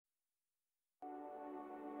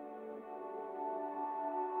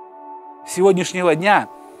сегодняшнего дня,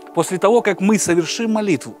 после того, как мы совершим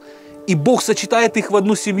молитву, и Бог сочетает их в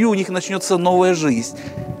одну семью, у них начнется новая жизнь.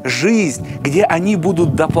 Жизнь, где они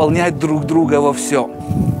будут дополнять друг друга во всем.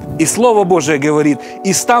 И Слово Божие говорит,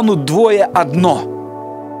 и станут двое одно.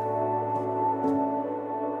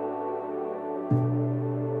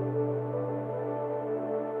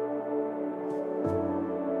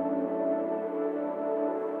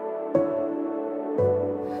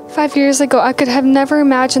 Five years ago, I could have never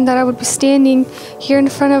imagined that I would be standing here in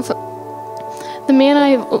front of the man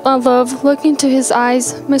I love, looking into his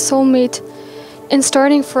eyes, my soulmate, and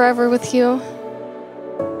starting forever with you.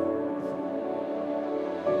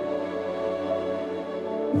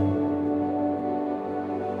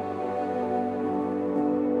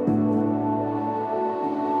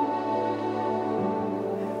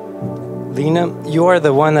 Lena, you are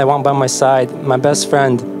the one I want by my side, my best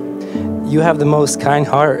friend. You have the most kind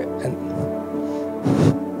heart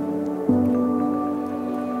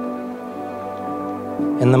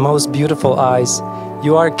and the most beautiful eyes.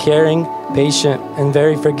 You are caring, patient, and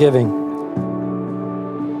very forgiving.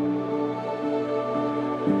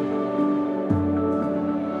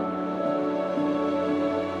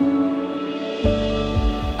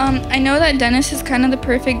 I know that Dennis is kind of the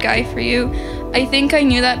perfect guy for you. I think I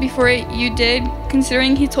knew that before you did,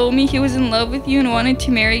 considering he told me he was in love with you and wanted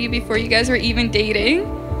to marry you before you guys were even dating.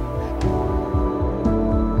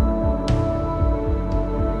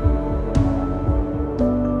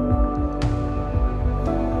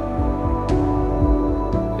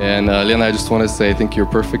 And Lena, I just want to say I think you're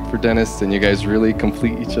perfect for Dennis, and you guys really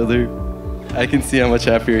complete each other. I can see how much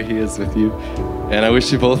happier he is with you. And I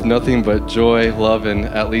wish you both nothing but joy, love, and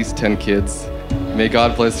at least 10 kids. May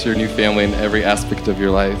God bless your new family in every aspect of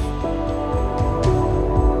your life.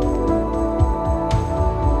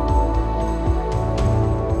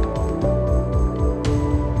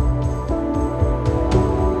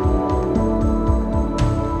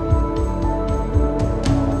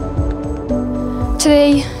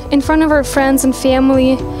 Today, in front of our friends and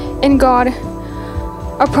family and God,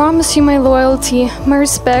 I promise you my loyalty, my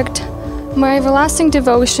respect, my everlasting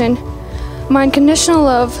devotion, my unconditional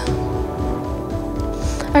love.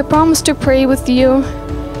 I promise to pray with you,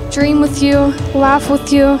 dream with you, laugh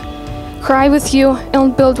with you, cry with you,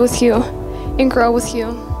 and build with you, and grow with you.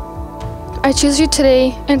 I choose you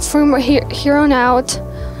today, and from here on out,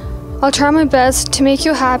 I'll try my best to make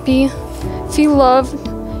you happy, feel loved,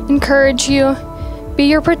 encourage you, be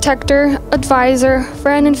your protector, advisor,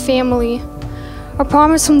 friend, and family. I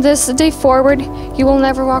promise from this day forward, you will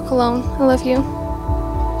never walk alone. I love you.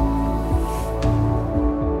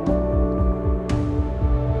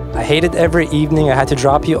 I hated every evening I had to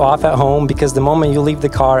drop you off at home because the moment you leave the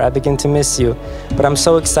car, I begin to miss you. But I'm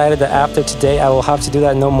so excited that after today, I will have to do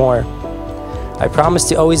that no more. I promise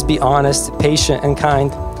to always be honest, patient, and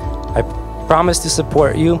kind. I promise to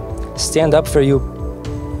support you, stand up for you,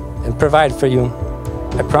 and provide for you.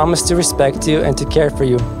 I promise to respect you and to care for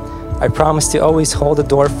you. I promise to always hold the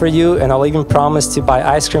door for you, and I'll even promise to buy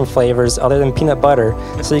ice cream flavors other than peanut butter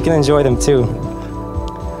so you can enjoy them too.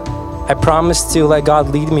 I promise to let God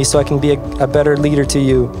lead me so I can be a better leader to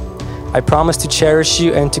you. I promise to cherish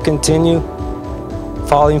you and to continue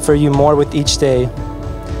falling for you more with each day.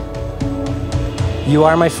 You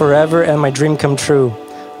are my forever and my dream come true.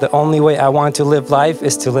 The only way I want to live life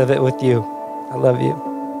is to live it with you. I love you.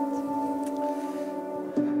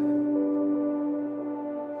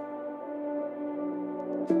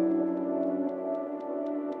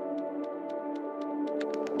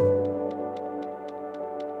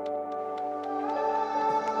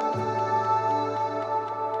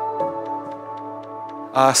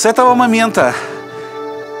 С этого момента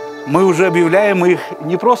мы уже объявляем их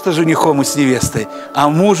не просто женихом и с невестой, а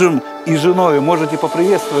мужем и женой. Можете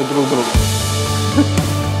поприветствовать друг друга.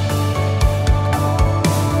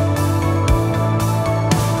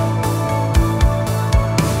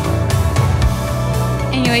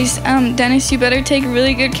 Anyways, Dennis, you better take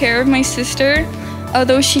really good care of my sister.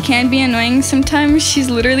 Although she can be annoying sometimes, she's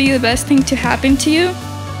literally the best thing to happen to you.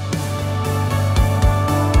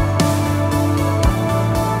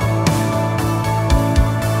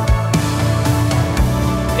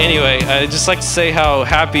 Anyway, I'd just like to say how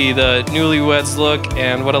happy the newlyweds look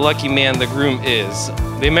and what a lucky man the groom is.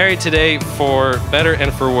 They married today for better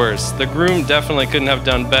and for worse. The groom definitely couldn't have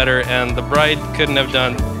done better, and the bride couldn't have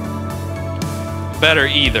done better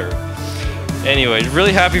either. Anyway,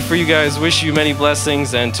 really happy for you guys. Wish you many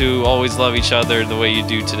blessings and to always love each other the way you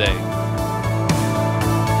do today.